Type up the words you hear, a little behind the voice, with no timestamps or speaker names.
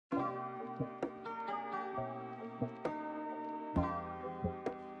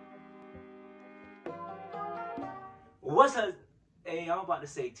What's up? Hey, I'm about to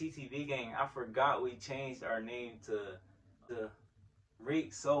say TTV gang. I forgot we changed our name to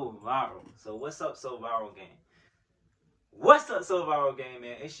Reek So Viral. So what's up, So Viral gang? What's up, So Viral gang,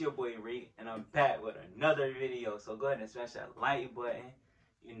 man? It's your boy Reek, and I'm back with another video. So go ahead and smash that like button.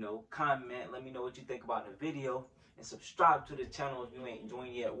 You know, comment. Let me know what you think about the video, and subscribe to the channel if you ain't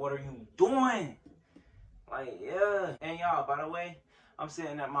joined yet. What are you doing? Like, yeah. And y'all, by the way, I'm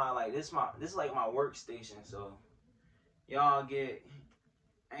sitting at my this is like my workstation. So y'all I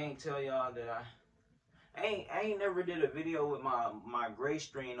ain't tell y'all that I ain't never did a video with my gray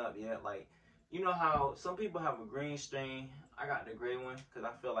screen up yet. Like, you know how some people have a green screen. I got the gray one because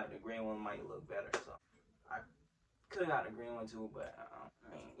I feel like the green one might look better. So I could have got the green one too, but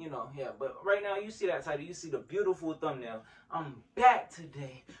I mean, you know, yeah. But right now, you see that title, you see the beautiful thumbnail. I'm back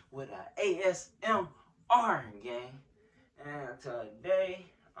today with a ASMR gang, and today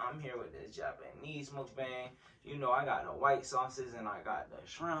I'm here with this Japanese mukbang. You know, I got the white sauces and I got the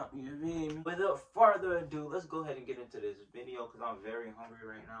shrimp, you feel me? Without further ado, let's go ahead and get into this video because I'm very hungry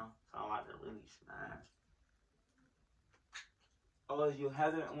right now. So I'm about to really smash. Oh, if you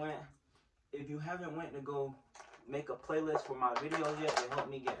haven't went to go make a playlist for my videos yet to help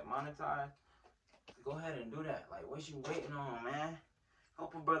me get monetized, go ahead and do that. Like, what you waiting on, man?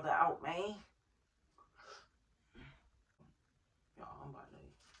 Help a brother out, man. Yo, I'm hungry.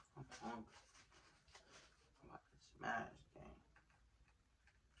 I'm about to smash, gang.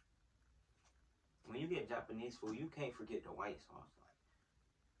 When you get Japanese food, you can't forget the white sauce.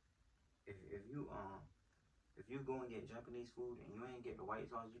 Like, if you go and get Japanese food and you ain't get the white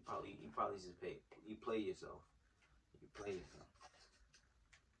sauce, you probably just play yourself. You play yourself.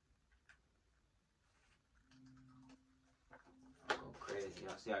 I go crazy.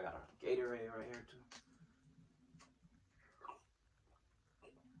 Y'all see I got a Gatorade right here too.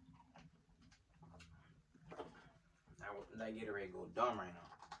 That Gatorade go dumb right now.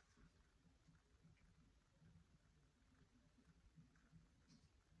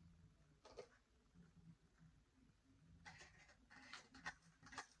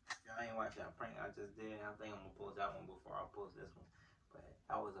 I ain't watched that prank I just did. I think I'm gonna post that one before I post this one. But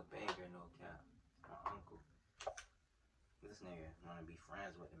that was a banger, no cap. My uncle. This nigga wanna be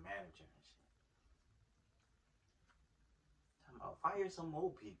friends with the manager and shit. Talking about fire some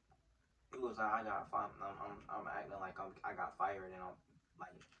old people. It was like I got fired. I'm acting like I got fired and I'm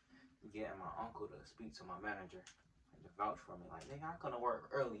like getting my uncle to speak to my manager and to vouch for me. Like, nigga, I couldn't work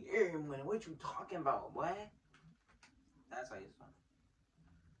early every morning. What you talking about, boy? That's how he's fun.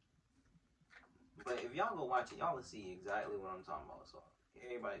 But if y'all go watch it, y'all will see exactly what I'm talking about. So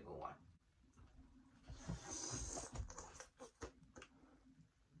everybody go watch.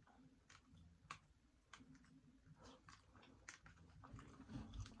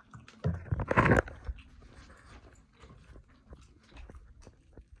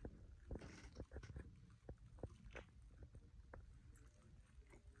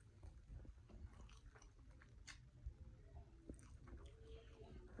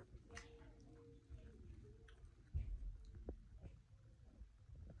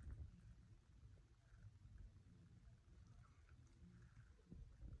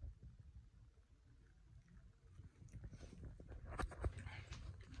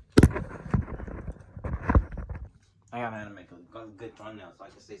 I gotta make a good thumbnail so I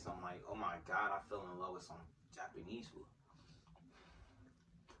can say something like, "Oh my God, I fell in love with some Japanese food."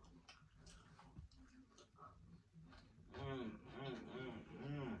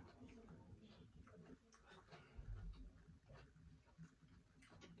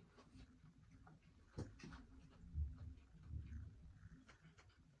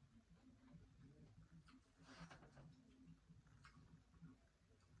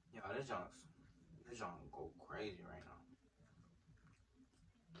 Yo, this junk go crazy right now.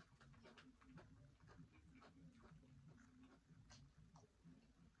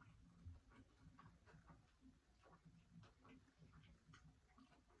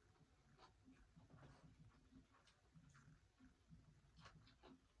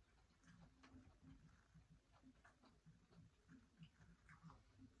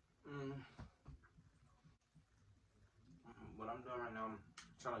 What I'm doing right now, I'm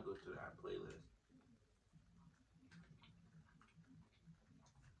trying to go to that playlist.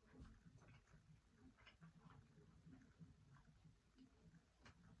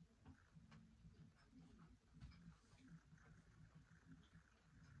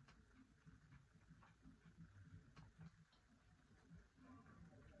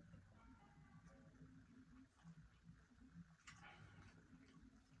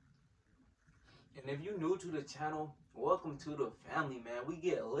 And if you new to the channel, welcome to the family, man. We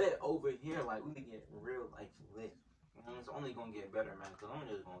get lit over here, like we get real life lit. And it's only gonna get better, man, because I'm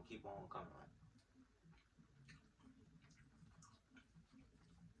just gonna keep on coming, man.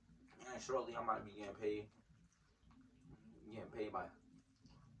 And shortly I might be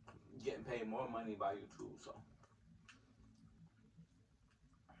getting paid more money by YouTube, so.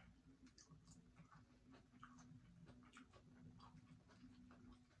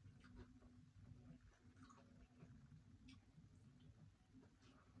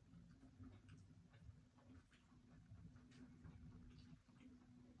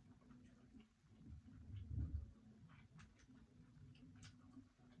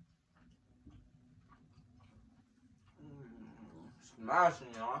 Smashing,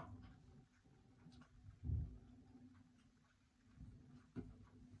 y'all.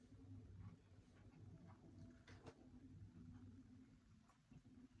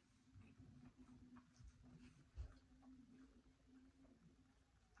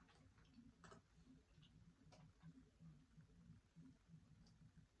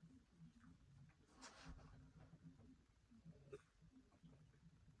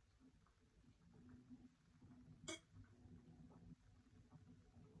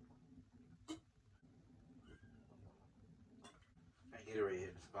 I get it right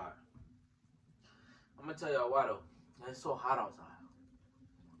here, the spot. I'm gonna tell y'all why though. It's so hot outside.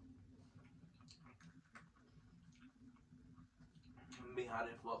 I'm being hot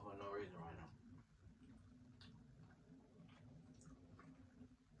and fluff for no reason right now.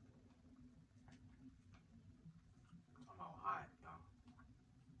 I'm all hot, y'all.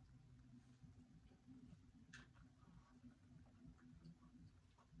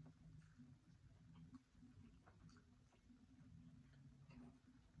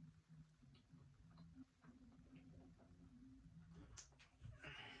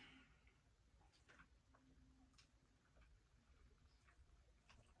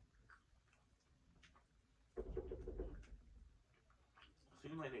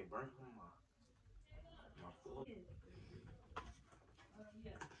 Seems like they burnt some my food.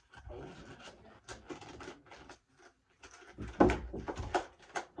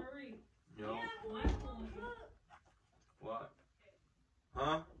 Yo. What?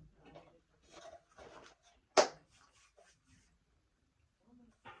 Huh?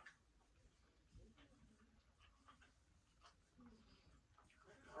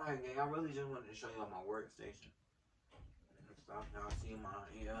 Alright, gang, I really just wanted to show y'all my workstation. Stop now. See my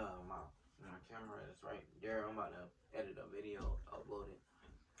camera is right there. I'm about to edit a video, upload it.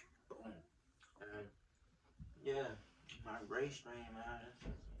 Boom. And yeah, my gray screen, man.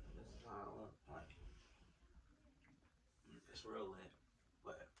 This is how it looks like. It's real lit.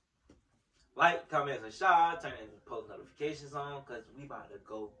 But like, comment, and share, turn post notifications on, cause we about to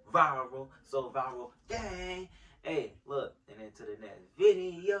go viral. So viral, dang. Hey, look, and then to the next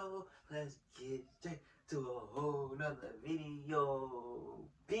video. Let's get straight to a whole nother video.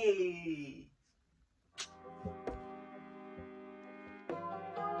 Peace.